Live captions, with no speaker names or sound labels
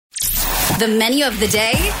The menu of the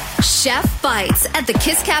day, Chef Bites at the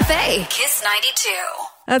Kiss Cafe. Kiss 92.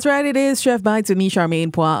 That's right, it is Chef Bites with me,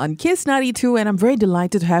 Charmaine Poir, on Kiss 92, and I'm very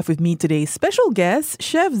delighted to have with me today special guest,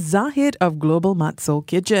 Chef Zahid of Global Matzo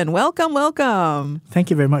Kitchen. Welcome, welcome. Thank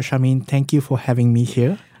you very much, Charmaine. Thank you for having me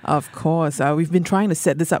here. Of course. We've been trying to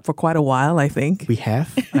set this up for quite a while, I think. We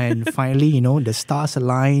have. And finally, the stars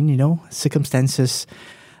align, circumstances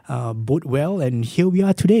bode well, and here we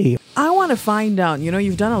are today. I want to find out,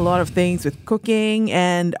 you've done a lot of things with cooking,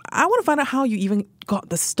 and I want to find out how you even got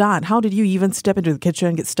the start. How did you even step into the kitchen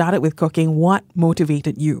and get started with cooking? What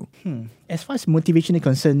motivated you? As far as motivation is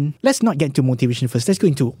concerned, let's not get into motivation first. Let's go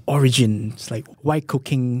into origins, like why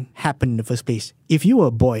cooking happened in the first place. If you were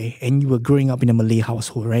a boy and you were growing up in a Malay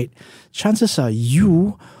household, right, chances are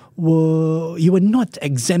you were not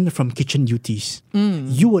exempt from kitchen duties.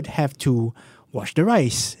 You would have to wash the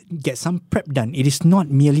rice, get some prep done. It is not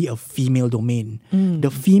merely a female domain. The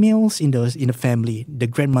females in the family, the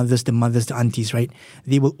grandmothers, the mothers, the aunties, right?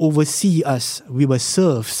 They will oversee us. We were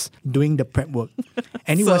serfs doing the prep work.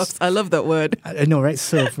 And Serfs, I love that word. I know, right?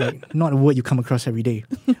 Serf, right? Not a word you come across every day.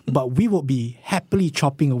 But we will be happily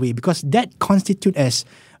chopping away because that constitutes as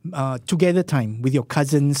together time with your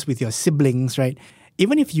cousins, with your siblings, right?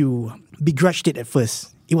 Even if you begrudged it at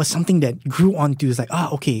first, it was something that grew on to, like,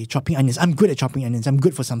 okay, chopping onions. I'm good at chopping onions. I'm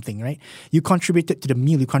good for something, right? You contributed to the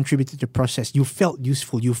meal. You contributed to the process. You felt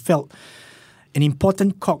useful. You felt an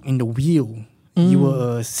important cog in the wheel. You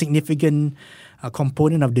were a significant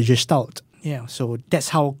component of the gestalt. Yeah, so that's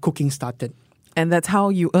how cooking started. And that's how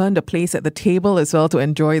you earned a place at the table as well to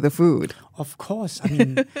enjoy the food. Of course. I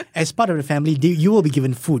mean, as part of the family, you will be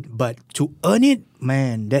given food. But to earn it,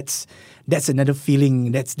 man, that's another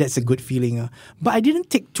feeling. That's a good feeling. But I didn't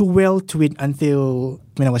take too well to it until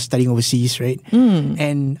when I was studying overseas, right?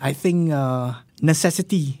 And I think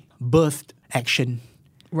necessity birthed action.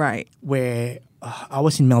 Right. Where I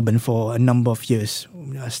was in Melbourne for a number of years,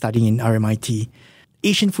 studying in RMIT.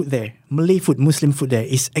 Asian food there, Malay food, Muslim food there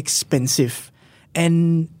is expensive.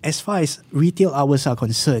 And as far as retail hours are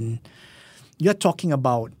concerned, you're talking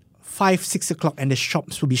about 5, 6 o'clock and the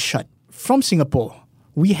shops will be shut. From Singapore,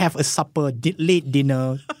 we have a supper, late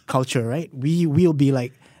dinner culture, right? We will be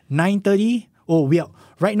like 9:30.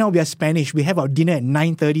 Right now we are Spanish. We have our dinner at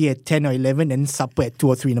 9:30, at 10 or 11, and supper at 2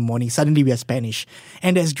 or 3 in the morning. Suddenly we are Spanish.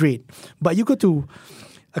 And that's great. But you go to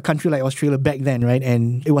a country like Australia back then, right?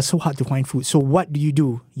 And it was so hard to find food. So what do?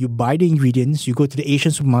 You buy the ingredients. You go to the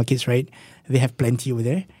Asian supermarkets, right? They have plenty over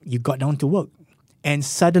there. You got down to work. And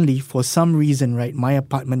suddenly, for some reason, right, my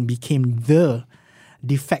apartment became the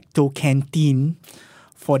de facto canteen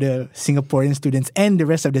for the Singaporean students and the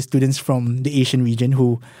rest of the students from the Asian region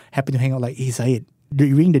who happen to hang out like, hey, Zahid.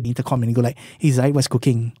 They ring the intercom and go like, hey, Zahid, what's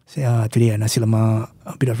cooking? Say, today, nasi lemak,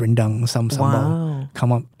 a bit of rendang, some sambal.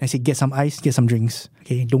 Come up. I say, get some ice, get some drinks.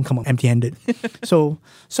 Okay, don't come up empty-handed. so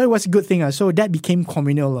it was a good thing. So that became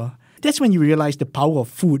communal. That's when you realize the power of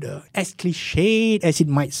food. As cliched as it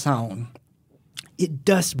might sound, it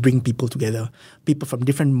does bring people together. People from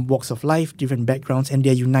different walks of life, different backgrounds, and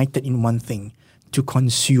they're united in one thing, to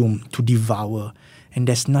consume, to devour. And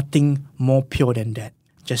there's nothing more pure than that.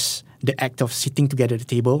 Just the act of sitting together at the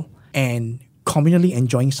table and communally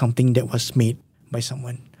enjoying something that was made by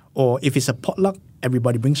someone. Or if it's a potluck,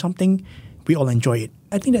 everybody brings something, we all enjoy it.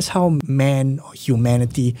 I think that's how man or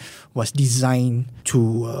humanity was designed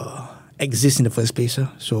to exist in the first place.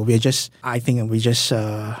 So we're just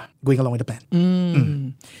going along with the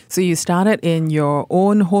plan. So you started in your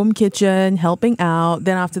own home kitchen, helping out.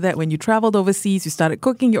 Then after that, when you traveled overseas, you started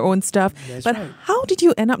cooking your own stuff. That's but right. How did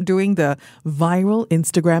you end up doing the viral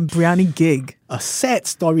Instagram biryani gig? A sad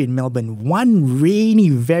story in Melbourne. One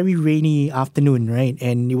very rainy afternoon, right?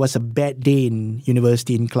 And it was a bad day in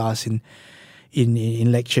university, in class,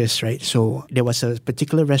 in lectures, right? So there was a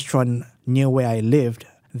particular restaurant near where I lived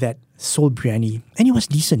that sold biryani. And it was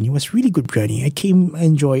decent. It was really good biryani. I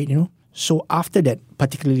enjoyed it, So after that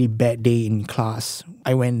particularly bad day in class,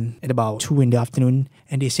 I went at about 2 in the afternoon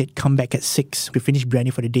and they said, come back at 6. We finished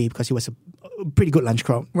biryani for the day because it was a pretty good lunch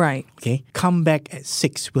crowd. Right. Okay. Come back at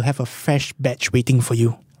 6. We'll have a fresh batch waiting for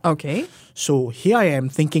you. Okay. So here I am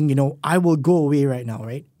thinking, I will go away right now,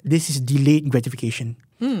 right? This is delayed gratification.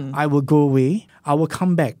 I will go away. I will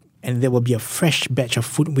come back. And there will be a fresh batch of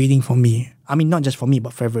food waiting for me. I mean, not just for me,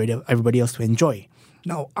 but for everybody else to enjoy.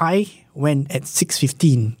 Now, I went at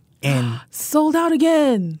 6:15 and... Sold out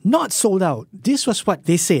again! Not sold out. This was what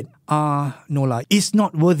they said. No, it's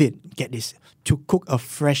not worth it, get this, to cook a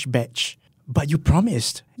fresh batch but you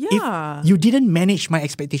promised. Yeah. If you didn't manage my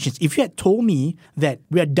expectations, if you had told me that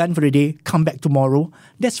we are done for the day, come back tomorrow,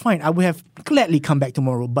 that's fine. I would have gladly come back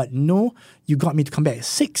tomorrow. But no, you got me to come back at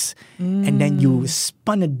 6. And then you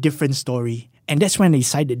spun a different story. And that's when I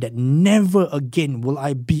decided that never again will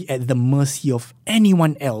I be at the mercy of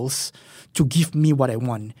anyone else to give me what I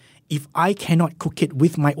want. If I cannot cook it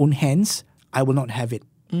with my own hands, I will not have it.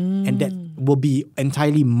 And that will be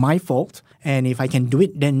entirely my fault. And if I can do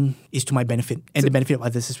it, then it's to my benefit and the benefit of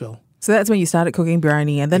others as well. So that's when you started cooking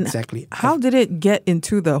biryani. And then Exactly. how did it get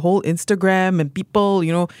into the whole Instagram and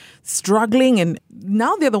people, struggling? And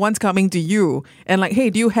now they're the ones coming to you and like, hey,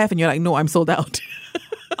 do you have? And you're like, no, I'm sold out.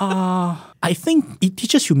 I think it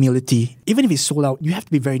teaches humility. Even if it's sold out, you have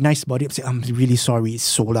to be very nice about it. Say, I'm really sorry, it's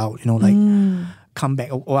sold out. Come back,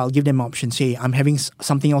 or I'll give them options. Say, I'm having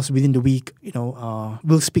something else within the week.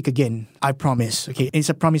 We'll speak again. I promise. Okay, it's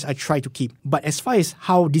a promise I try to keep. But as far as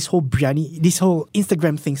how this whole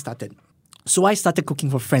Instagram thing started, so I started cooking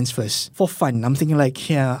for friends first for fun. I'm thinking like,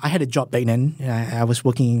 yeah, I had a job back then. I was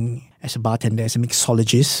working as a bartender, as a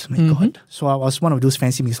mixologist. My God. So I was one of those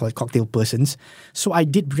fancy mixologist cocktail persons. So I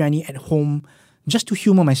did biryani at home just to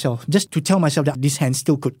humor myself, just to tell myself that this hand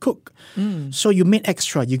still could cook. So you made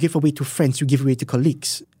extra, you give away to friends, you give away to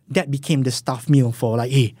colleagues. That became the staff meal for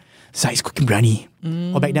like, hey, Zahid's cooking biryani.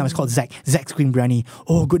 Or back then it was called Zach's cooking biryani.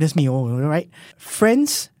 Oh, goodness me, right?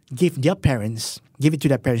 Friends gave it to their parents,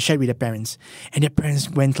 shared with their parents. And their parents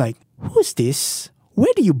went like, who's this?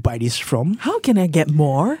 Where do you buy this from? How can I get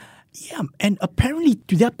more? Yeah, and apparently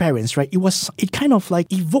to their parents, right, it kind of like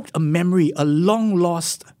evoked a memory, a long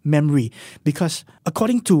lost memory, because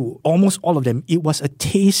according to almost all of them, it was a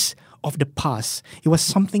taste of the past. It was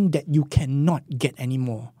something that you cannot get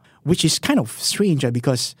anymore, which is kind of strange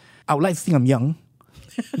because I would like to think I'm young,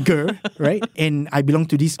 girl, right? And I belong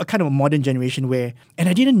to this a kind of a modern generation and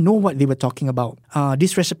I didn't know what they were talking about.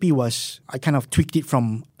 This recipe I kind of tweaked it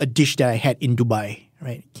from a dish that I had in Dubai,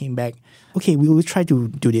 right? Came back. Okay, we will try to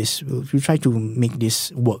do this. We'll try to make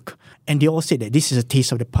this work. And they all said that this is a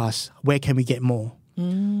taste of the past. Where can we get more?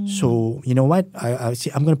 So, you know what? I say,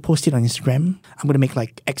 I'm going to post it on Instagram. I'm going to make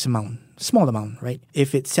like X amount, small amount, right?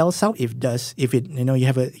 If it sells out, you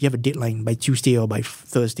have a deadline by Tuesday or by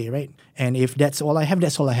Thursday, right? And if that's all I have,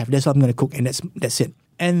 that's all I have. That's all I'm going to cook and that's it.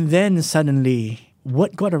 And then suddenly,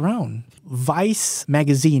 what got around? Vice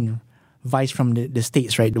from the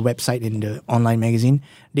States, right? The website and the online magazine,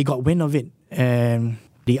 they got wind of it and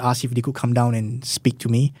they asked if they could come down and speak to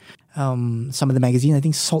me. Some of the magazine, I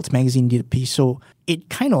think Salt magazine did a piece. So it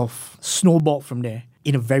kind of snowballed from there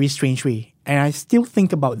in a very strange way. And I still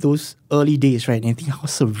think about those early days, right? And think how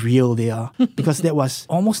surreal they are because that was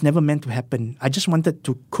almost never meant to happen. I just wanted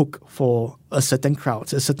to cook for a certain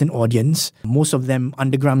crowd, a certain audience, most of them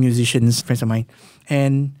underground musicians, friends of mine.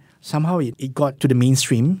 And somehow it got to the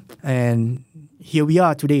mainstream and here we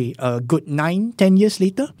are today, a good 9-10 years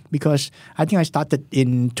later, because I think I started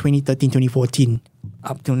in 2013, 2014.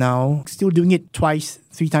 Up till now, still doing it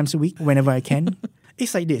 2-3 times a week whenever I can.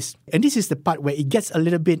 It's like this. And this is the part where it gets a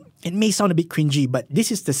little bit, it may sound a bit cringy, but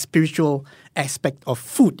this is the spiritual aspect of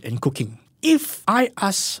food and cooking. If I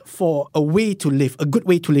ask for a way to live, a good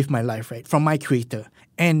way to live my life, right, from my creator,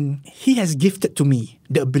 and he has gifted to me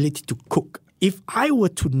the ability to cook, if I were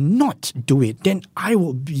to not do it, then I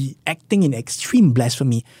will be acting in extreme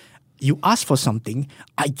blasphemy. You ask for something,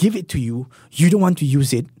 I give it to you, you don't want to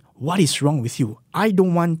use it. What is wrong with you? I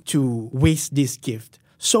don't want to waste this gift.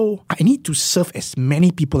 So I need to serve as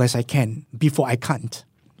many people as I can before I can't.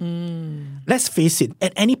 Let's face it,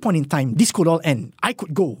 at any point in time, this could all end. I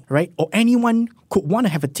could go, right? Or anyone could want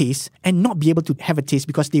to have a taste and not be able to have a taste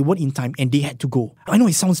because they weren't in time and they had to go. I know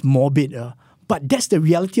it sounds morbid, but that's the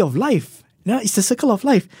reality of life. It's the circle of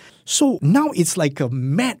life. So now it's like a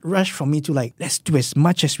mad rush for me to let's do as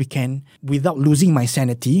much as we can without losing my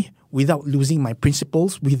sanity, without losing my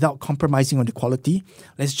principles, without compromising on the quality.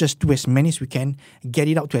 Let's just do as many as we can, get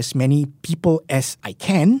it out to as many people as I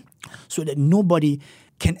can so that nobody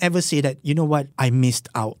can ever say that, you know what, I missed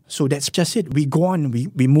out. So that's just it. We go on,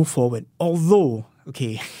 we move forward. Although,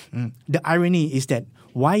 the irony is that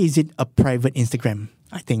why is it a private Instagram?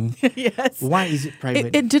 I think. Yes. Why is it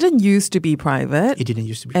private? It didn't used to be private. It didn't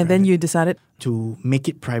used to be and private. Then you decided to make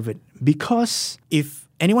it private. Because if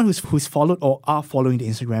anyone who's followed or are following the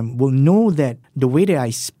Instagram will know that the way that I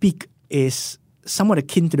speak is somewhat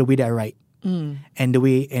akin to the way that I write. And the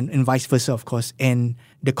way, and vice versa, of course. And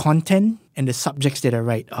the content and the subjects that I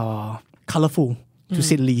write are colorful, to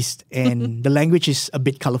say the least. And the language is a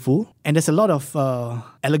bit colorful. And there's a lot of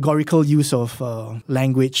allegorical use of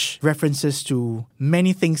language, references to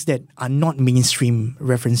many things that are not mainstream,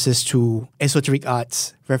 references to esoteric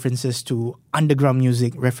arts, references to underground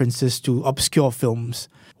music, references to obscure films,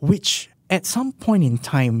 which at some point in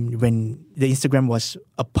time when the Instagram was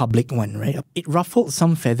a public one, right, it ruffled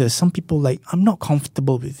some feathers. Some people like, I'm not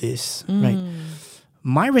comfortable with this, right?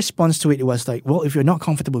 My response to it was like, well, if you're not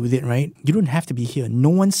comfortable with it, right, you don't have to be here. No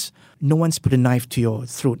one's put a knife to your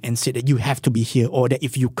throat and said that you have to be here, or that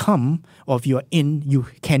if you come or if you're in, you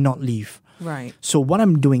cannot leave. Right. So what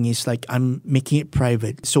I'm doing is like I'm making it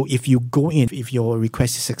private. So if you go in, if your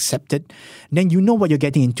request is accepted, then you know what you're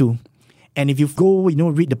getting into. And if you go,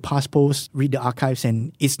 read the past posts, read the archives,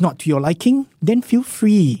 and it's not to your liking, then feel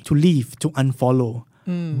free to leave, to unfollow.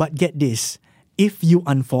 But get this, if you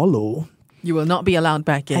unfollow, you will not be allowed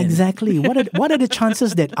back in. Exactly. What are the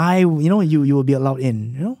chances that you will be allowed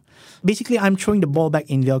in? Basically, I'm throwing the ball back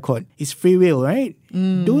in their court. It's free will, right?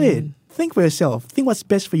 Do it. Think for yourself. Think what's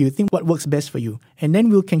best for you. Think what works best for you. And then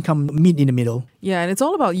we can come meet in the middle. Yeah, and it's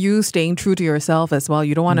all about you staying true to yourself as well.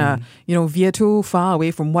 You don't want to, veer too far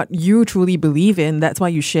away from what you truly believe in. That's why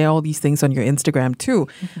you share all these things on your Instagram too.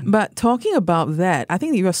 But talking about that, I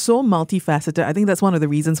think that you are so multifaceted. I think that's one of the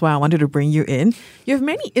reasons why I wanted to bring you in. You have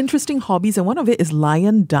many interesting hobbies, and one of it is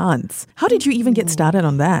lion dance. How did you even get started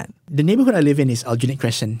on that? The neighborhood I live in is Aljunied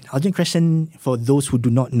Crescent. Aljunied Crescent, for those who do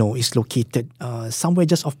not know, is located somewhere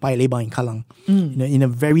just off Paya Lebar in Kallang, in a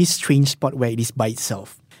very strange spot where it is by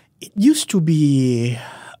itself. It used to be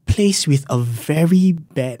a place with a very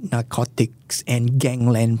bad narcotics and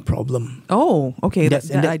gangland problem. Oh, okay.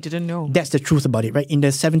 That I didn't know. That's the truth about it, right? In the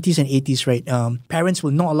 70s and 80s, right, parents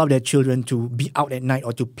will not allow their children to be out at night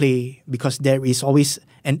or to play because there is always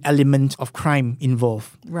an element of crime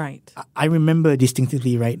involved. Right. I remember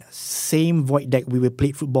distinctively, right? Same void deck, we were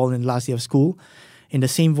played football in the last year of school. In the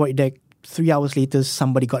same void deck, 3 hours later,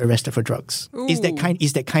 somebody got arrested for drugs. Is that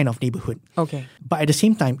kind of neighborhood. Okay. But at the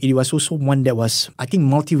same time, it was also one that was, I think,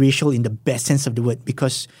 multiracial in the best sense of the word,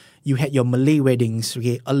 because you had your Malay weddings,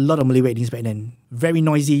 okay, a lot of Malay weddings back then. Very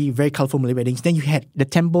noisy, very colorful Malay weddings. Then you had the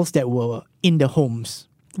temples that were in the homes.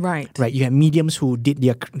 Right. Right. You have mediums who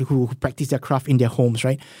practice their craft in their homes,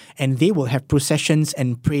 right? And they will have processions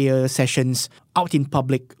and prayer sessions out in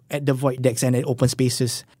public at the void decks and at open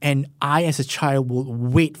spaces. And I, as a child, will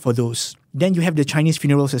wait for those. Then you have the Chinese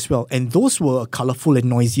funerals as well. And those were a colorful and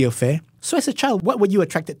noisy affair. So as a child, what were you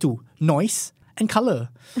attracted to? Noise and color.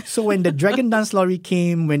 So when the Dragon Dance lorry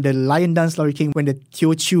came, when the Lion Dance lorry came, when the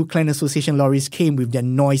Teochew Clan Association lorries came with their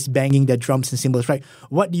noise, banging their drums and cymbals, right?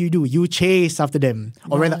 What do? You chase after them.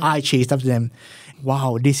 Or rather, I chased after them.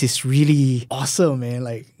 Wow, this is really awesome,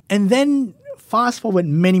 man. And then fast forward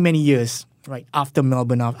many, many years, right, after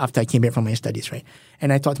Melbourne, after I came back from my studies, right?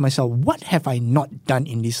 And I thought to myself, what have I not done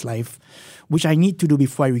in this life which I need to do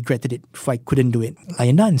before I regretted it, before I couldn't do it?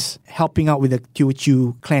 Lion dance, helping out with the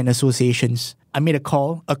Teochew Clan Associations. I made a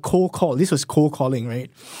cold call. This was cold calling, right?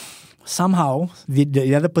 Somehow,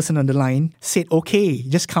 the other person on the line said, okay,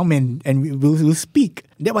 just come in and we'll speak.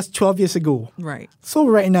 That was 12 years ago. Right. So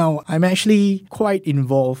right now, I'm actually quite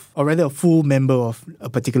involved, or rather a full member of a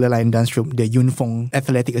particular lion dance troupe, the Yun Fong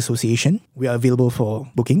Athletic Association. We are available for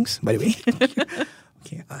bookings, by the way.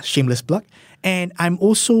 Okay, shameless plug. And I'm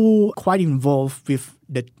also quite involved with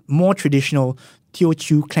the more traditional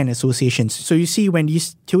Teochew Clan Associations. So you see, when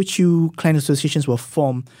these Teochew Clan Associations were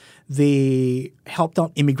formed, they helped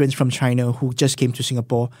out immigrants from China who just came to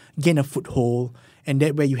Singapore gain a foothold, and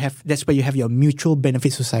that's where you have your mutual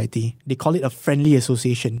benefit society. They call it a friendly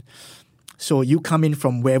association. So you come in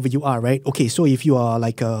from wherever you are, right? Okay, so if you are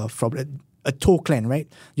from a Toh clan, right?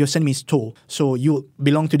 Your surname is Toh. So you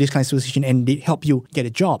belong to this kind of association, and they help you get a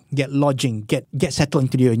job, get lodging, get settled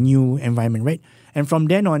into your new environment, right? And from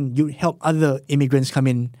then on, you help other immigrants come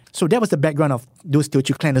in. So that was the background of those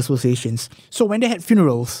Teochew clan associations. So when they had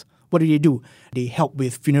funerals, what do? They help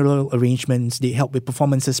with funeral arrangements, they help with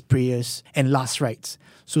performances, prayers, and last rites.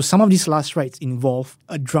 So some of these last rites involve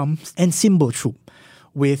a drum and cymbal troupe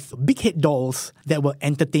with big head dolls that were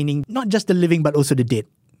entertaining not just the living but also the dead.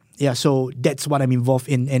 Yeah, so that's what I'm involved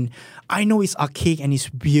in. And I know it's archaic and it's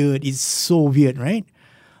weird. It's so weird, right?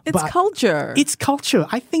 It's culture. It's culture.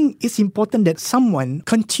 I think it's important that someone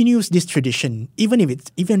continues this tradition, even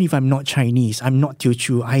if I'm not Chinese, I'm not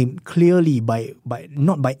Teochew. I'm clearly by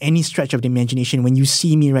not by any stretch of the imagination. When you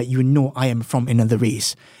see me, right, you know I am from another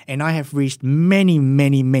race, and I have raised many,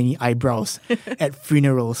 many, many eyebrows at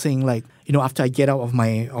funerals, saying after I get out of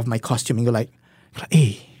my costume and go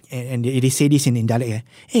hey, and they say this in dialect,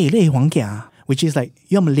 hey, lei Huang Kia, which is like,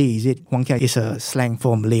 you're Malay, is it? Huang Kia is a slang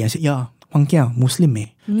for Malay. I said, yeah. Wang Kia, Muslim eh.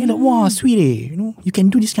 You're like, wow, sweet eh. You know, you can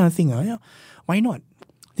do this kind of thing. Yeah. Why not?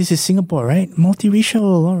 This is Singapore, right? Multiracial,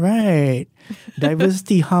 all right.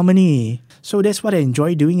 Diversity, harmony. So that's what I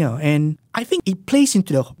enjoy doing. And I think it plays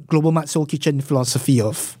into the Global Mart Soul Kitchen philosophy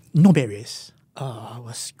of no barriers. I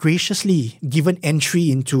was graciously given entry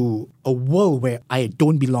into a world where I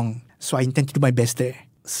don't belong. So I intend to do my best there.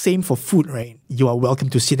 Same for food, right? You are welcome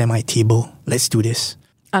to sit at my table. Let's do this.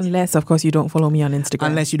 Unless, of course, you don't follow me on Instagram.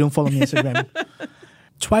 Unless you don't follow me on Instagram.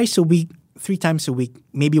 Twice a week, 3 times a week,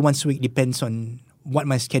 maybe once a week, depends on what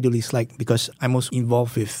my schedule is like, because I'm also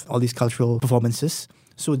involved with all these cultural performances.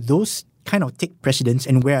 So those kind of take precedence,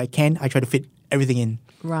 and where I can, I try to fit everything in.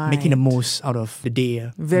 Right. Making the most out of the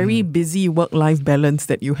day. Very busy work-life balance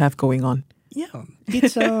that you have going on. Yeah.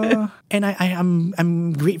 It's and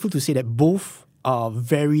I'm grateful to say that both are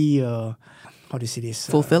very how do you say this?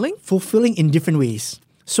 Fulfilling? Fulfilling in different ways.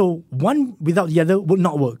 So one without the other would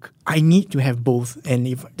not work. I need to have both, and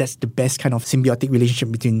if that's the best kind of symbiotic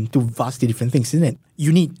relationship between two vastly different things, isn't it?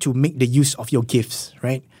 You need to make the use of your gifts,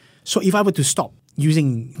 right? So if I were to stop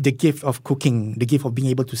using the gift of cooking, the gift of being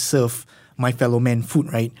able to serve my fellow man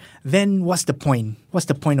food, right? Then what's the point? What's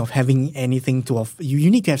the point of having anything to offer? You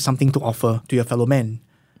need to have something to offer to your fellow man.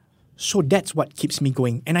 So that's what keeps me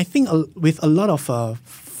going. And I think with a lot of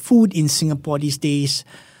food in Singapore these days,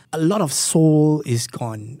 a lot of soul is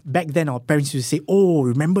gone. Back then, our parents used to say, oh,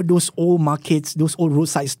 remember those old markets, those old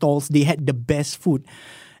roadside stalls? They had the best food.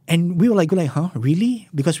 And we were like, huh, really?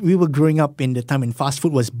 Because we were growing up in the time when fast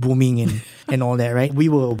food was booming and all that, right? We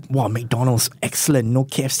were, wow, McDonald's, excellent. No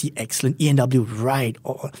KFC, excellent. E&W, right.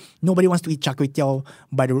 Or, nobody wants to eat char kway teow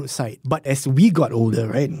by the roadside. But as we got older,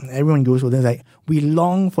 right, everyone goes older, like, we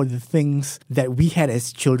long for the things that we had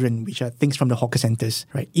as children, which are things from the hawker centers,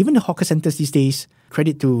 right? Even the hawker centers these days,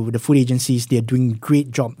 credit to the food agencies, they're doing a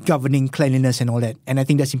great job governing cleanliness and all that. And I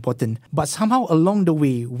think that's important. But somehow along the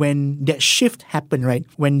way, when that shift happened, right,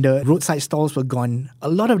 when the roadside stalls were gone, a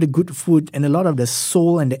lot of the good food and a lot of the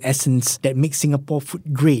soul and the essence that makes Singapore food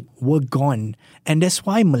great were gone. And that's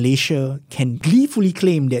why Malaysia can gleefully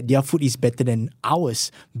claim that their food is better than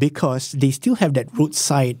ours, because they still have that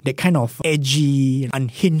roadside, that kind of edgy,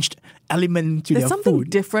 unhinged element to There's their something food.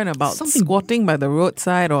 different about squatting by the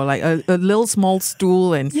roadside, or like a little small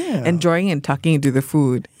stool and enjoying and tucking into the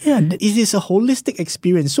food. Yeah, it is a holistic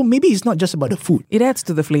experience. So maybe it's not just about the food. It adds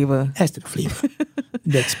to the flavor. It adds to the flavor,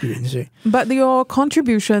 the experience. Right? But your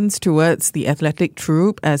contributions towards the athletic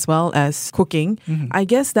troupe as well as cooking, I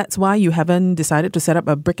guess that's why you haven't decided to set up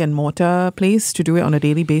a brick and mortar place to do it on a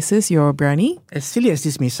daily basis, your biryani? As silly as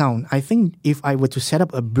this may sound, I think if I were to set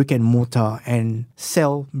up a brick and mortar and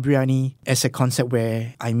sell biryani as a concept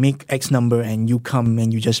where I make X number and you come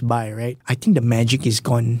and you just buy, right? I think the magic is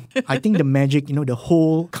gone. I think the magic, the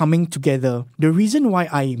whole coming together. The reason why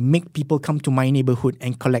I make people come to my neighborhood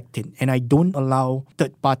and collect it, and I don't allow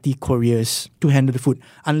third-party couriers to handle the food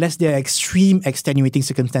unless there are extreme extenuating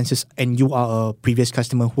circumstances and you are a previous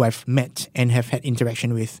customer who I've met and have had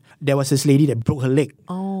interaction with. There was this lady that broke her leg.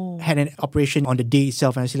 Had an operation on the day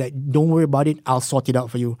itself, and I said, like, don't worry about it, I'll sort it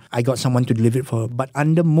out for you. I got someone to deliver it for her. But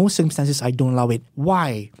under most circumstances, I don't allow it.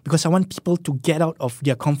 Why? Because I want people to get out of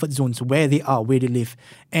their comfort zones, where they are, where they live.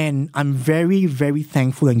 And I'm very, very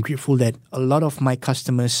thankful and grateful that a lot of my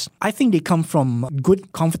customers, I think they come from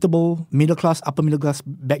good, comfortable, middle class, upper middle class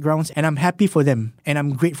backgrounds, and I'm happy for them. And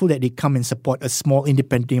I'm grateful that they come and support a small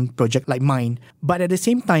independent project like mine. But at the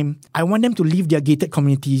same time, I want them to leave their gated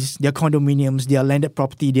communities, their condominiums, their landed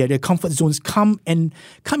property, their comfort zones. Come and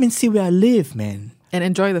see where I live, man. And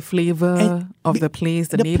enjoy the flavor of the place,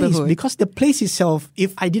 the neighborhood. Place, because the place itself,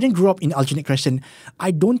 if I didn't grow up in Aljunied Crescent,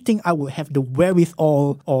 I don't think I would have the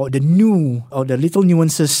wherewithal or the little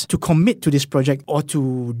nuances to commit to this project or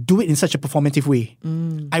to do it in such a performative way.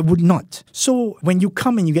 I would not. So when you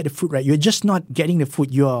come and you get the food, right, you're just not getting the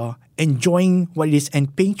food, you're enjoying what it is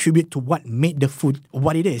and paying tribute to what made the food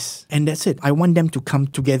what it is. And that's it. I want them to come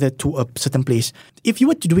together to a certain place. If you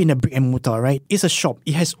were to do it in a brick and mortar, right, it's a shop.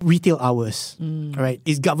 It has retail hours, right?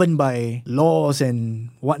 It's governed by laws and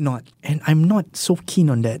whatnot. And I'm not so keen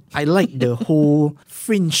on that. I like the whole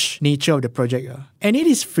fringe nature of the project. And it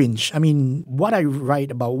is fringe. I mean, what I write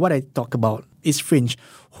about, what I talk about is fringe.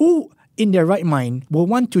 Who in their right mind will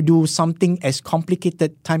want to do something as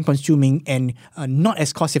complicated, time-consuming, and not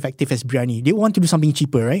as cost-effective as biryani? They want to do something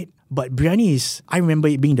cheaper, right? But biryani is, I remember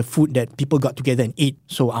it being the food that people got together and ate.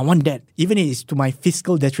 So I want that, even if it's to my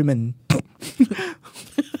fiscal detriment.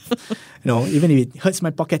 Even if it hurts my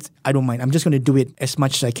pockets, I don't mind. I'm just going to do it as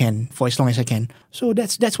much as I can for as long as I can. So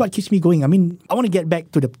that's what keeps me going. I mean, I want to get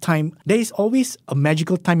back to the time. There is always a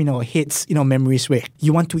magical time in our heads, in our memories where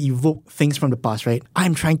you want to evoke things from the past, right?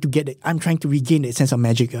 I'm trying to get it. I'm trying to regain that sense of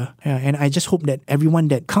magic. And I just hope that everyone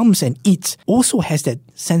that comes and eats also has that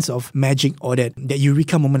sense of magic or that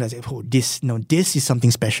eureka moment as this is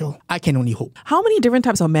something special. I can only hope. How many different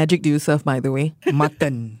types of magic do you serve, by the way?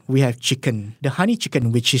 Mutton, we have chicken. The honey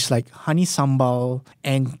chicken, which is like honey sambal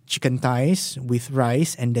and chicken thighs with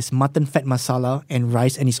rice, and there's mutton fat masala and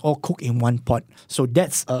rice, and it's all cooked in one pot. So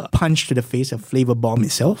that's a punch to the face, a flavor bomb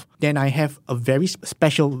itself. Then I have a very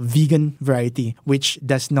special vegan variety, which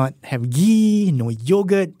does not have ghee, no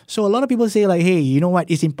yogurt. So a lot of people say like, hey, you know what?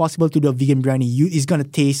 It's impossible to do a vegan biryani. It's going to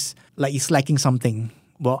taste like it's lacking something.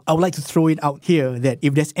 Well, I would like to throw it out here that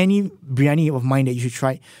if there's any biryani of mine that you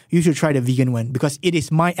should try the vegan one, because it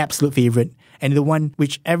is my absolute favorite and the one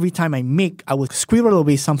which every time I make, I will squirrel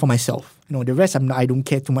away some for myself. The rest I don't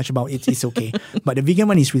care too much about. It's okay. But the vegan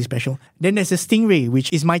one is really special. Then there's a stingray,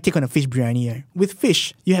 which is my take on a fish biryani. With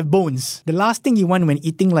fish, you have bones. The last thing you want when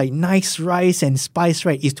eating like nice rice and spice,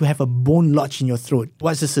 right, is to have a bone lodge in your throat.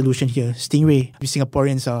 What's the solution here? Stingray. We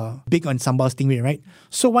Singaporeans are big on sambal stingray, right?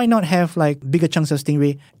 So why not have like bigger chunks of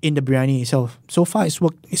stingray in the biryani itself? So far, it's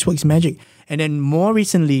worked its magic. And then more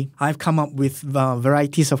recently, I've come up with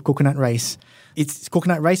varieties of coconut rice. It's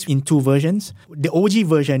coconut rice in two versions. The OG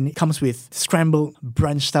version comes with scrambled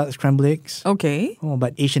brunch-style scrambled eggs. Okay. Oh,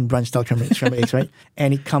 but Asian brunch-style scrambled eggs, right?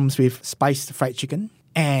 And it comes with spiced fried chicken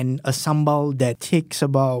and a sambal that takes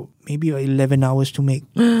about maybe 11 hours to make.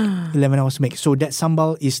 11 hours to make. So that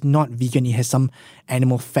sambal is not vegan. It has some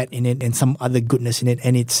animal fat in it and some other goodness in it.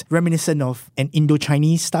 And it's reminiscent of an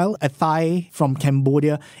Indo-Chinese style. A Thai from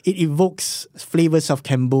Cambodia. It evokes flavors of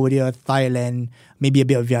Cambodia, Thailand, maybe a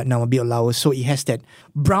bit of Vietnam, a bit of Laos. So it has that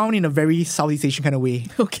brown in a very Southeast Asian kind of way.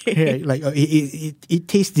 Okay. Yeah, like it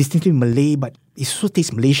tastes distinctly Malay, but it also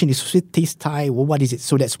tastes Malaysian, it also tastes Thai. Well, what is it?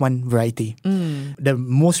 So that's one variety. The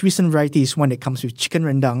most recent variety is one that comes with chicken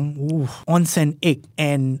rendang, onsen egg,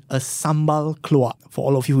 and a sambal keluak. For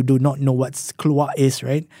all of you who do not know what keluak is,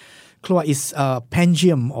 right? Keluak is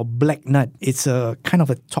pangium or black nut. It's a kind of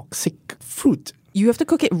a toxic fruit. You have to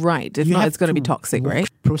cook it right. If not, it's going to be toxic, right?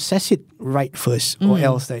 Process it right first, or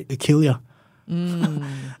else it kill you.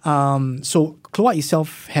 So keluak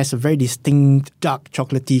itself has a very distinct dark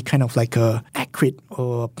chocolatey kind of like a acrid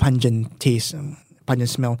or pungent taste, pungent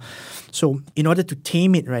smell. So in order to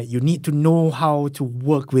tame it, right, you need to know how to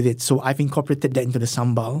work with it. So I've incorporated that into the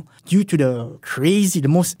sambal. Due to the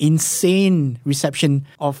most insane reception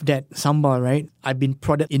of that sambal, right, I've been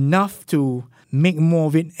prodded enough to make more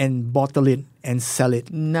of it and bottle it and sell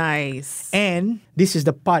it. Nice. And this is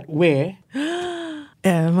the part where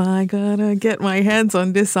am I gonna get my hands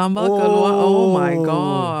on this sambal keluak? Oh my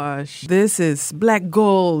gosh. This is black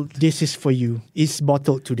gold. This is for you. It's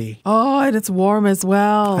bottled today. Oh, and it's warm as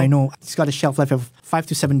well. I know. It's got a shelf life of 5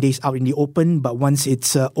 to 7 days out in the open, but once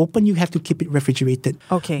it's open, you have to keep it refrigerated.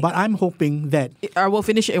 Okay. But I'm hoping that I will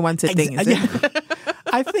finish it in one sitting, is it?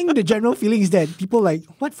 I think the general feeling is that people like,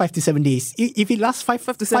 what 5 to 7 days? If it lasts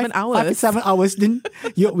 5 to 7 hours. 5 to 7 hours, then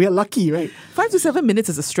we are lucky, right? 5 to 7 minutes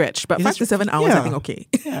is a stretch, but 5 to 7 hours, I think okay.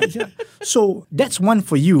 Yeah. So that's one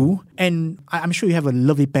for you, and I'm sure you have a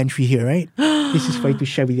lovely pantry here, right? This is for you to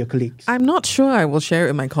share with your colleagues. I'm not sure I will share it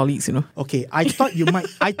with my colleagues, Okay, I thought you might.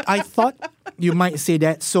 I thought you might say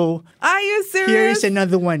that. So are you serious? Here's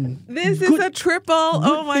another one. This is a triple.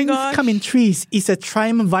 Oh my gosh! Come in threes. It's a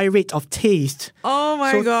triumvirate of taste. Oh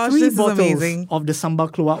my gosh! 3 this bottles is amazing. of the sambal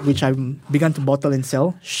keluak, which I've begun to bottle and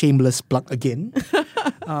sell. Shameless plug again.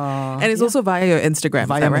 And it's also via your Instagram,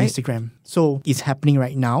 via my right? Instagram. So it's happening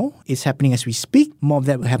right now. It's happening as we speak. More of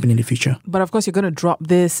that will happen in the future. But of course, you're going to drop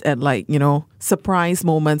this at surprise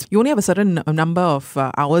moments. You only have a certain number of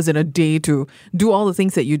hours in a day to do all the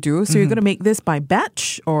things that you do. So you're going to make this by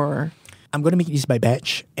batch or? I'm going to make this by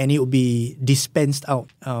batch and it will be dispensed out.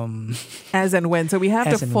 As and when. So we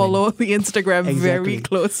have to follow the Instagram very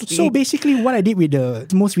closely. So basically what I did with the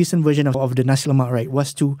most recent version of the nasi lemak, right,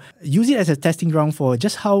 was to use it as a testing ground for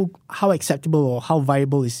just how acceptable or how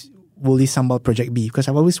viable will this sambal project be? Because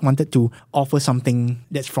I've always wanted to offer something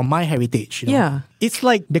that's from my heritage. Yeah. It's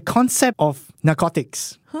like the concept of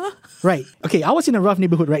narcotics. Huh? Right. Okay, I was in a rough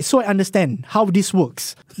neighborhood, right? So I understand how this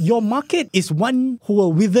works. Your market is one who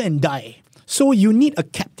will wither and die. So you need a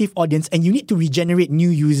captive audience and you need to regenerate new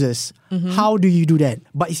users. How do you do that?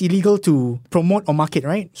 But it's illegal to promote or market,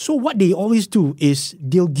 right? So what they always do is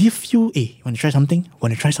they'll give you, hey, want to try something?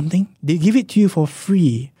 Want to try something? They give it to you for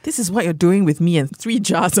free. This is what you're doing with me and 3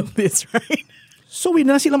 jars of this, right? So with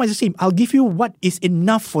nasi lemak, it's the same. I'll give you what is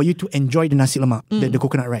enough for you to enjoy the nasi lemak, the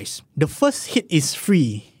coconut rice. The first hit is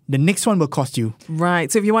free. The next one will cost you.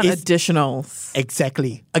 Right. So if you want additionals.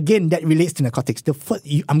 Exactly. Again, that relates to narcotics.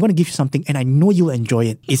 I'm going to give you something and I know you'll enjoy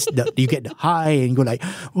it. You get the high and you go like,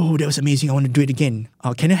 oh, that was amazing. I want to do it again.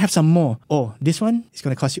 Can I have some more? Oh, this one is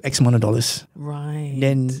going to cost you X amount of dollars. Right.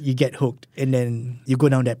 Then you get hooked and then you go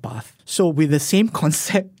down that path. So with the same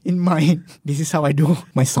concept in mind, this is how I do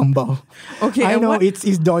my sambal. Okay. I know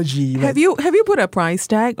it's dodgy. Have you put a price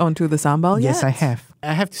tag onto the sambal yet? Yes, I have.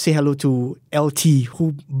 I have to say hello to LT,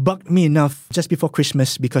 who bugged me enough just before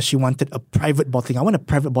Christmas because she wanted a private bottling. I want a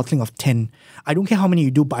private bottling of 10. I don't care how many you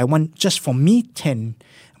do, but I want just for me 10.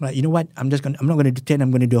 I'm like, you know what? I'm not going to do 10. I'm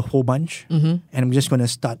going to do a whole bunch. And I'm just going to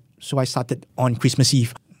start. So I started on Christmas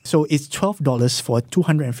Eve. So it's $12 for a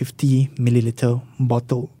 250 milliliter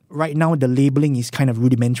bottle. Right now, the labeling is kind of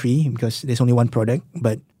rudimentary because there's only one product,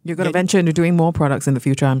 but you're going to venture into doing more products in the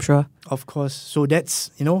future, I'm sure. Of course. So that's,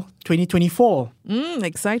 2024.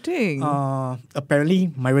 Exciting.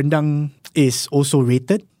 Apparently, my rendang is also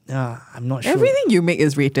rated. I'm not sure. Everything you make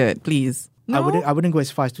is rated, please. No? I wouldn't go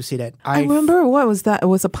as far as to say that. I remember, what was that? It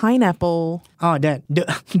was a pineapple. That.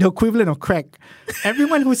 The equivalent of crack.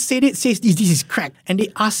 Everyone who said it says this is crack. And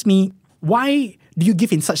they ask me, why do you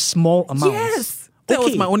give in such small amounts? Yes. That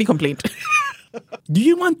was my only complaint. Do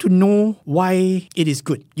you want to know why it is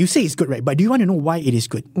good? You say it's good, right? But do you want to know why it is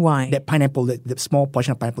good? Why? That pineapple, that small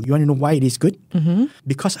portion of pineapple. You want to know why it is good?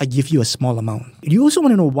 Because I give you a small amount. Do you also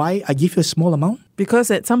want to know why I give you a small amount? Because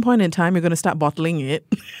at some point in time, you're going to start bottling it.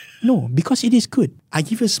 No, because it is good. I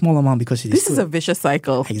give you a small amount because it is good. This is a vicious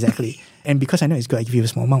cycle. Exactly. And because I know it's good, I give you a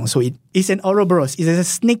small amount. So it's an Ouroboros. It's a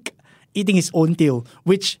snake eating its own tail,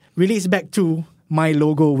 which relates back to my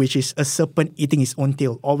logo, which is a serpent eating its own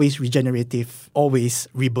tail, always regenerative, always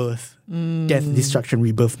rebirth, death, destruction,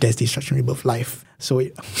 rebirth, death, destruction, rebirth, life. So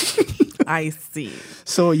I see.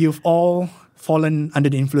 So you've all fallen under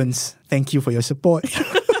the influence. Thank you for your support.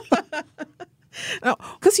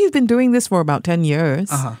 Because you've been doing this for about 10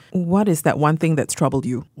 years, what is that one thing that's troubled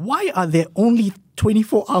you? Why are there only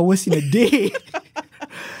 24 hours in a day?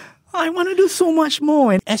 I want to do so much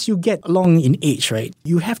more. And as you get along in age, right,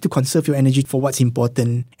 you have to conserve your energy for what's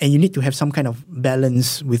important. And you need to have some kind of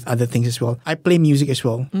balance with other things as well. I play music as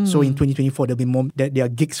well. So in 2024, there'll be more. There are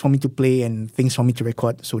gigs for me to play and things for me to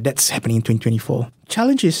record. So that's happening in 2024.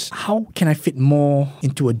 Challenge is, how can I fit more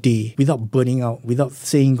into a day without burning out, without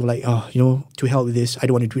saying like, to hell with this, I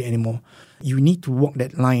don't want to do it anymore. You need to walk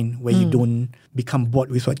that line where you don't become bored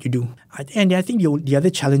with what you do. And I think the other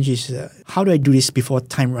challenge is, how do I do this before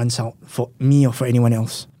time runs out for me or for anyone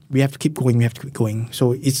else? We have to keep going.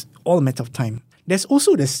 So it's all a matter of time. There's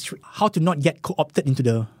also how to not get co-opted into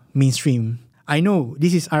the mainstream. I know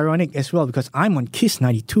this is ironic as well because I'm on Kiss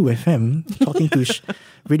 92 FM talking to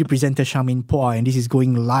radio presenter Charmaine Poa, and this is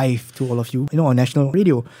going live to all of you, on national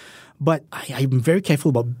radio. But I'm very careful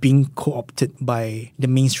about being co-opted by the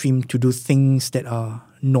mainstream to do things that are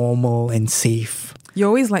normal and safe. You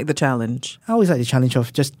always like the challenge. I always like the challenge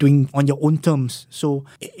of just doing on your own terms. So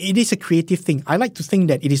it is a creative thing. I like to think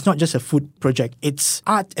that it is not just a food project. It's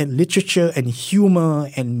art and literature and humor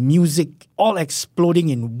and music all exploding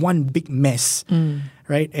in one big mess.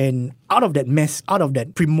 Right? And out of that mess, out of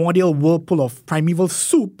that primordial whirlpool of primeval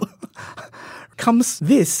soup comes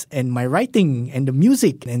this and my writing and the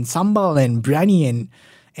music and sambal and biryani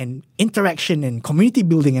and interaction and community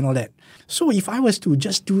building and all that. So if I was to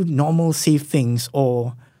just do normal safe things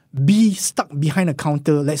or be stuck behind a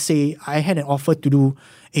counter, let's say I had an offer to do,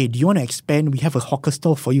 hey, do you want to expand? We have a hawker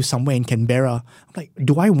stall for you somewhere in Canberra. I'm like,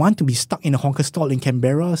 do I want to be stuck in a hawker stall in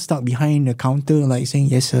Canberra, stuck behind a counter, like saying,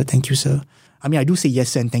 yes, sir, thank you, sir? I mean, I do say yes,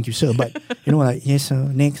 sir, and thank you, sir, but, like, yes, sir,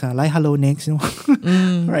 next, like, hello, next,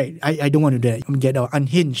 Right. I don't want to do that. I'm get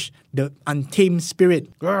unhinged, the untamed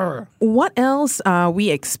spirit. Grr. What else are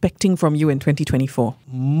we expecting from you in 2024?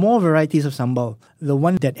 More varieties of sambal. The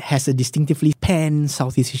one that has a distinctively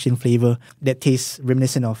pan-Southeast Asian flavor that tastes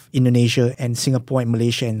reminiscent of Indonesia and Singapore and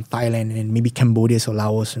Malaysia and Thailand and maybe Cambodia or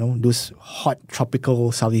Laos, those hot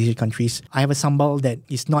tropical Southeast Asian countries. I have a sambal that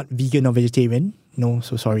is not vegan or vegetarian. No,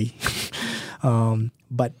 so sorry.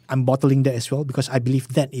 But I'm bottling that as well because I believe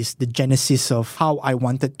that is the genesis of how I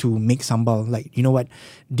wanted to make sambal. Like, you know what?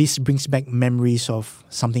 This brings back memories of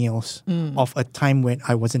something else, of a time when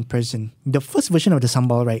I wasn't present. The first version of the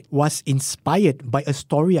sambal, right, was inspired by a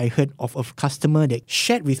story I heard of a customer that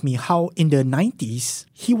shared with me how in the 90s,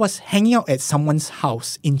 he was hanging out at someone's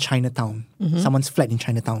house in Chinatown, someone's flat in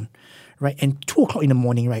Chinatown, right? And 2 o'clock in the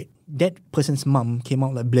morning, right, that person's mom came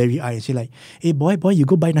out like blurry eyes. She like, hey, boy, you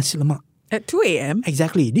go buy nasi lemak. At 2 a.m.?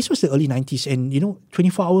 Exactly. This was the early 90s, and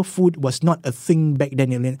 24-hour food was not a thing back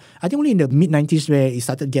then. I think only in the mid-90s where it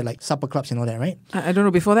started to get like supper clubs and all that, right? I don't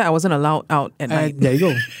know. Before that, I wasn't allowed out at night. There you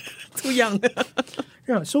go. Too young.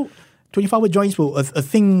 Yeah, so 24-hour joints were a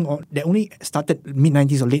thing that only started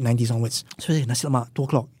mid-90s or late 90s onwards. So nasi lemak, 2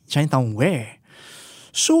 o'clock, Chinatown, where?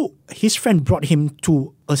 So his friend brought him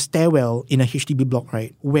to a stairwell in a HDB block,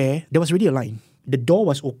 right, where there was already a line. The door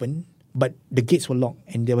was open, but the gates were locked,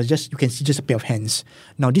 and there was you can see just a pair of hands.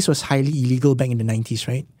 Now, this was highly illegal back in the 90s,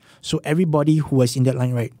 right? So everybody who was in that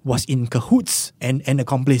line, right, was in cahoots and an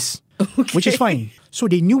accomplice, which is fine. So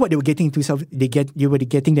they knew what they were getting into, they were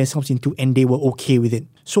getting themselves into, and they were okay with it.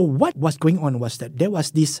 So what was going on was that there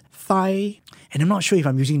was this Thai, and I'm not sure if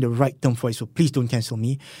I'm using the right term for it, so please don't cancel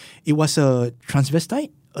me. It was a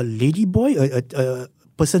transvestite, a lady boy, a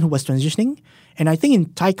person who was transitioning. And I think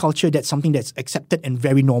in Thai culture, that's something that's accepted and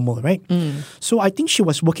very normal, right? So I think she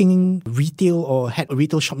was working in retail or had a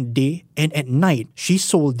retail shop in the day. And at night, she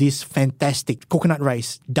sold this fantastic coconut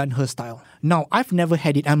rice done her style. Now, I've never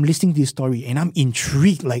had it. I'm listening to this story and I'm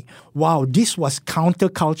intrigued. Like, wow, this was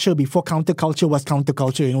counterculture before counterculture was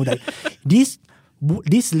counterculture. That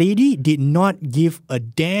this lady did not give a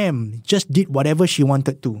damn, just did whatever she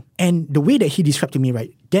wanted to. And the way that he described to me,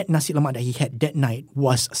 right, that nasi lemak that he had that night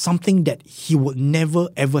was something that he would never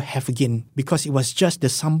ever have again, because it was just, the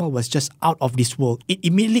sambal was just out of this world. It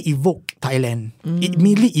immediately evoked Thailand. It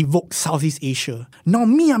immediately evoked Southeast Asia. Now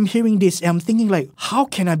me, I'm hearing this and I'm thinking like, how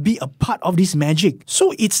can I be a part of this magic?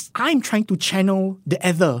 So I'm trying to channel the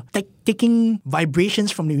ether, taking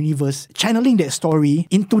vibrations from the universe, channeling that story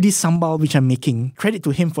into this sambal which I'm making. Credit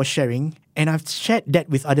to him for sharing. And I've shared that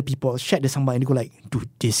with other people, shared the sambal, and they go like, dude,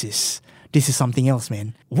 this is something else,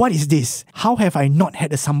 man. What is this? How have I not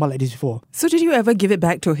had a sambal like this before? So did you ever give it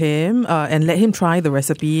back to him and let him try the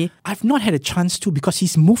recipe? I've not had a chance to, because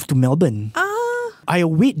he's moved to Melbourne. I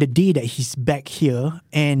await the day that he's back here,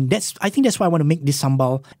 and I think that's why I want to make this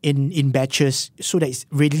sambal in batches so that it's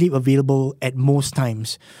readily available at most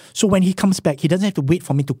times. So when he comes back, he doesn't have to wait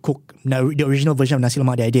for me to cook the original version of nasi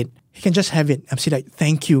lemak that I did. He can just have it. I'm saying like,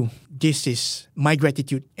 thank you. This is my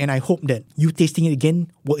gratitude, and I hope that you tasting it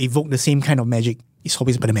again will evoke the same kind of magic. It's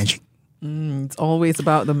always about the magic. It's always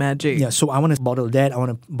about the magic. Yeah, so I want to bottle that. I want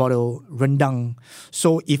to bottle rendang.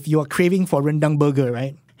 So if you are craving for rendang burger,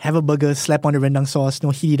 right? Have a burger, slap on the rendang sauce,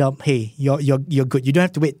 heat it up. Hey, you're good. You don't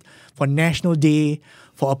have to wait for National Day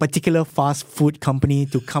for a particular fast food company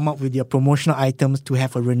to come up with your promotional items to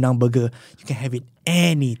have a rendang burger. You can have it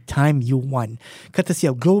anytime you want. Courtesy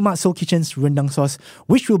of Global Mart Soul Kitchen's rendang sauce,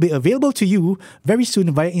 which will be available to you very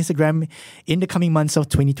soon via Instagram in the coming months of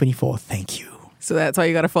 2024. Thank you. So that's why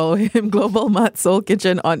you got to follow him, Global Mart Soul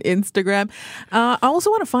Kitchen on Instagram. I also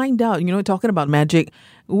want to find out, talking about magic,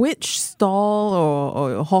 which stall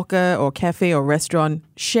or hawker or cafe or restaurant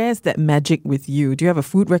shares that magic with you? Do you have a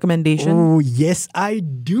food recommendation? Oh, yes, I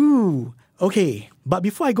do. Okay, but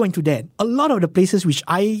before I go into that, a lot of the places which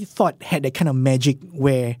I thought had that kind of magic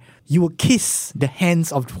where you will kiss the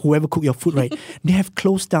hands of whoever cooked your food, right? They have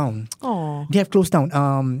closed down. Oh, they have closed down.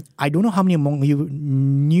 I don't know how many among you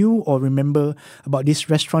knew or remember about this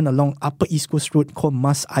restaurant along Upper East Coast Road called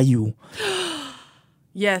Mas Ayu.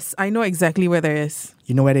 Yes, I know exactly where there is.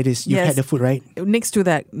 You know where it is? You've had the food, right? Next to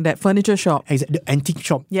that furniture shop. Exactly, the antique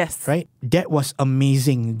shop. Yes. Right? That was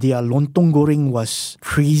amazing. Their lontong goreng was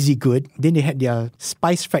crazy good. Then they had their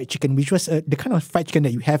spiced fried chicken, which was the kind of fried chicken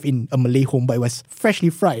that you have in a Malay home, but it was freshly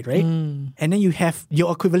fried, right? And then you have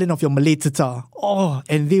your equivalent of your Malay tata. Oh,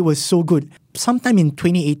 and they were so good. Sometime in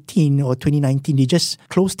 2018 or 2019, they just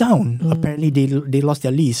closed down. Apparently, they lost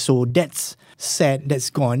their lease. So that's sad. That's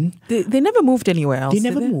gone. They never moved anywhere else. They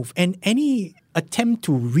never moved. And any attempt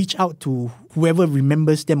to reach out to whoever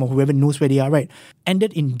remembers them or whoever knows where they are, right,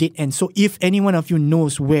 ended in dead end. So if any one of you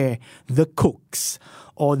knows where the cooks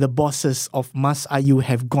or the bosses of Mas Ayu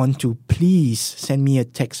have gone to, please send me a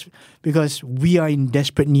text, because we are in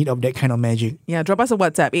desperate need of that kind of magic. Yeah, drop us a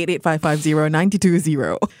WhatsApp,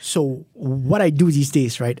 88550 So what I do these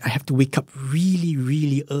days, right, I have to wake up really,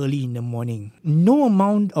 really early in the morning. No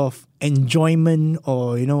amount of enjoyment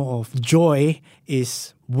or, of joy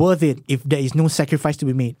is worth it if there is no sacrifice to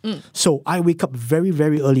be made. So I wake up very,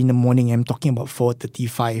 very early in the morning. I'm talking about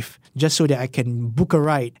 4:35, just so that I can book a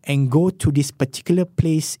ride and go to this particular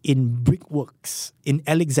place in Brickworks in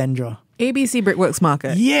Alexandra. ABC Brickworks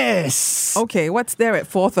Market. Yes. Okay, what's there at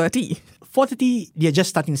 4:30? 4:30, they're just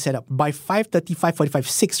starting to set up. By 5:30, 5:45,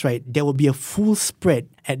 6, right, there will be a full spread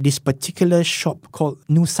at this particular shop called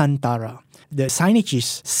Nusantara. The signage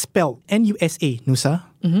is spelled Nusa,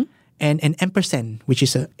 and an ampersand, which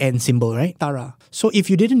is a N symbol, right? Tara. So if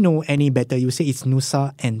you didn't know any better, you say it's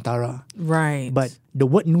Nusa and Tara. Right. But the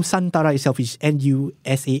word Nusantara itself is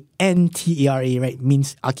Nusantara, right?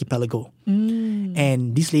 Means archipelago.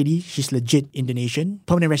 And this lady, she's legit Indonesian,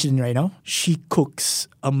 permanent resident right now. She cooks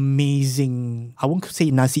amazing, I won't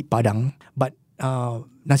say nasi padang, but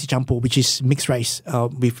nasi campur, which is mixed rice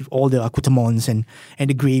with all the accoutrements and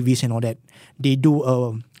the gravies and all that. They do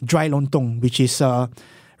a dry lontong, which is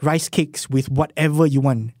rice cakes with whatever you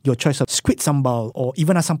want. Your choice of squid sambal or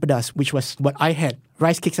even asam pedas, which was what I had.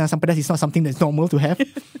 Rice cakes and asam pedas is not something that's normal to have.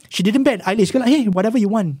 She didn't bat eyelids. She was like, hey, whatever you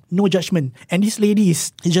want. No judgment. And this lady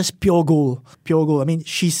is just pure gold. Pure gold. I mean,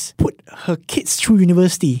 she's put her kids through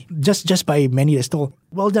university just by manning the stall.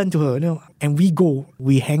 Well done to her. You know. And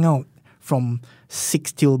we hang out from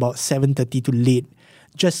 6 till about 7:30 to late.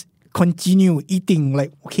 Just continue eating,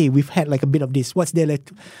 like, okay, we've had like a bit of this. What's there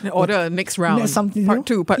left? Order next round. Something, part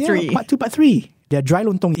 2, part 3. Part 2, part 3. Their dry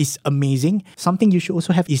lontong is amazing. Something you should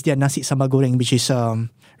also have is their nasi sambal goreng, which is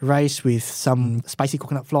rice with some spicy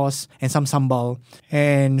coconut floss and some sambal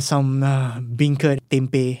and some beancurd,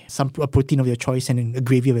 tempeh, some protein of your choice and a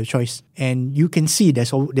gravy of your choice. And you can see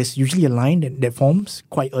there's usually a line that forms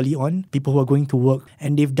quite early on, people who are going to work,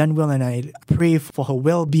 and they've done well, and I pray for her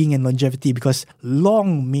well-being and longevity, because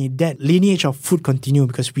long may that lineage of food continue,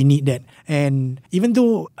 because we need that. And even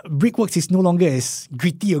though Brickworks is no longer as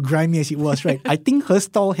gritty or grimy as it was, right, I think her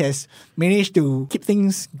stall has managed to keep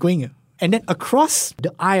things going. And then across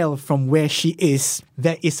the aisle from where she is,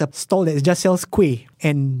 there is a stall that just sells kuih.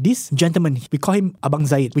 And this gentleman, we call him Abang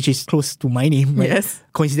Zahid, which is close to my name, right? Yes.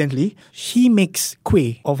 Coincidentally, he makes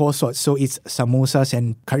kuih of all sorts. So it's samosas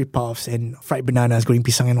and curry puffs and fried bananas, goreng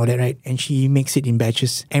pisang and all that, right? And she makes it in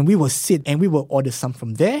batches. And we will sit and we will order some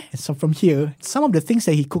from there and some from here. Some of the things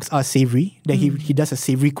that he cooks are savory, that he does a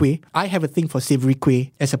savory kuih. I have a thing for savory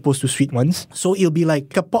kuih as opposed to sweet ones. So it'll be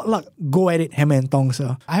like a potluck, go at it, hammer and tongs.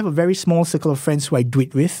 I have a very small circle of friends who I do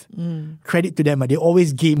it with. Credit to them. They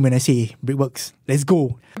always game when I say, Brickworks, let's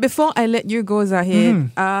go. Before I let you go,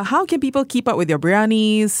 Zahid, how can people keep up with your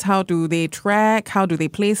biryanis? How do they track? How do they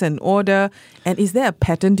place an order? And is there a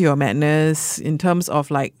pattern to your madness in terms of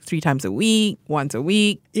like 3 times a week, once a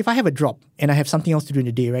week? If I have a drop and I have something else to do in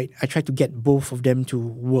the day, right, I try to get both of them to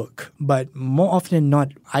work. But more often than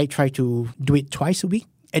not, I try to do it twice a week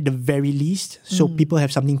at the very least. So people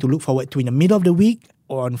have something to look forward to in the middle of the week,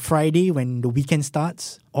 or on Friday when the weekend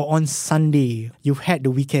starts, or on Sunday. You've had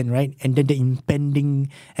the weekend, right? And then the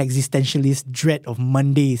impending existentialist dread of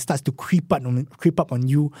Monday starts to creep up on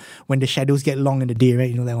you when the shadows get long in the day, right?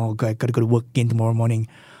 You know, like, oh God, I gotta go to work again tomorrow morning.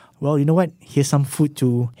 Well, you know what? Here's some food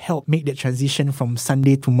to help make that transition from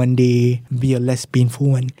Sunday to Monday be a less painful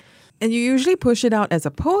one. And you usually push it out as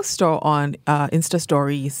a post or on Insta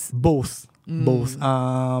stories? Both.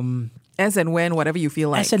 As and when, whatever you feel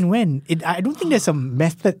like. As and when. I don't think there's a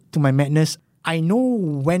method to my madness. I know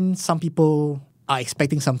when some people are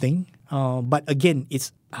expecting something. But again,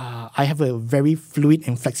 it's I have a very fluid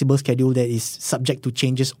and flexible schedule that is subject to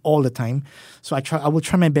changes all the time. So I will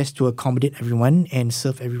try my best to accommodate everyone and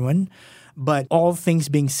serve everyone. But all things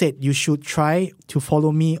being said, you should try to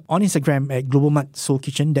follow me on Instagram at Global Mart Soul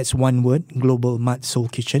Kitchen. That's one word, Global Mart Soul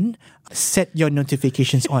Kitchen. Set your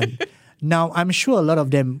notifications on. Now, I'm sure a lot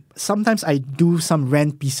of them, sometimes I do some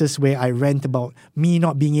rant pieces where I rant about me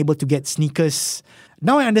not being able to get sneakers.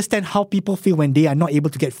 Now I understand how people feel when they are not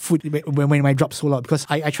able to get food when my drop sold out, because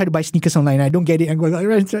I try to buy sneakers online and I don't get it. I'm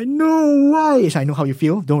going, no, why? I know how you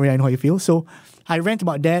feel. Don't worry, I know how you feel. So I rant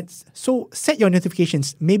about that. So set your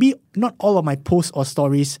notifications. Maybe not all of my posts or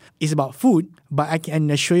stories is about food, but I can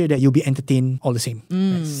assure you that you'll be entertained all the same.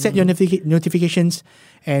 Right? Set your notifications,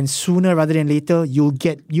 and sooner rather than later, you'll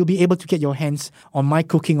be able to get your hands on my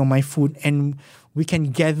cooking, on my food, and we can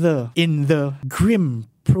gather in the grim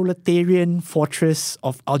proletarian fortress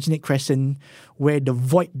of Alginate Crescent, where the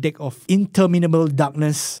void deck of interminable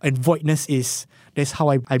darkness and voidness is. That's how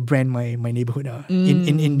I brand my neighborhood. In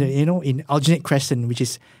Alginate Crescent, which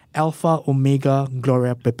is Alpha, Omega,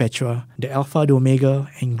 Gloria Perpetua. The Alpha, the Omega,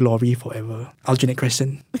 and glory forever. Alginate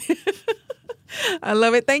Crescent. I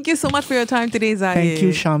love it. Thank you so much for your time today, Zahid. Thank you,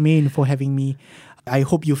 Charmaine, for having me. I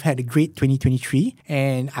hope you've had a great 2023,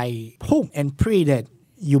 and I hope and pray that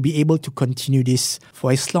you'll be able to continue this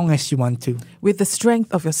for as long as you want to. With the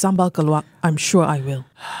strength of your sambal keluak, I'm sure I will.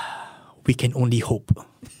 We can only hope.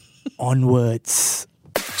 Onwards.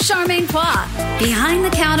 Charmaine Pua, behind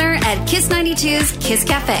the counter at Kiss 92's Kiss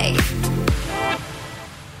Cafe.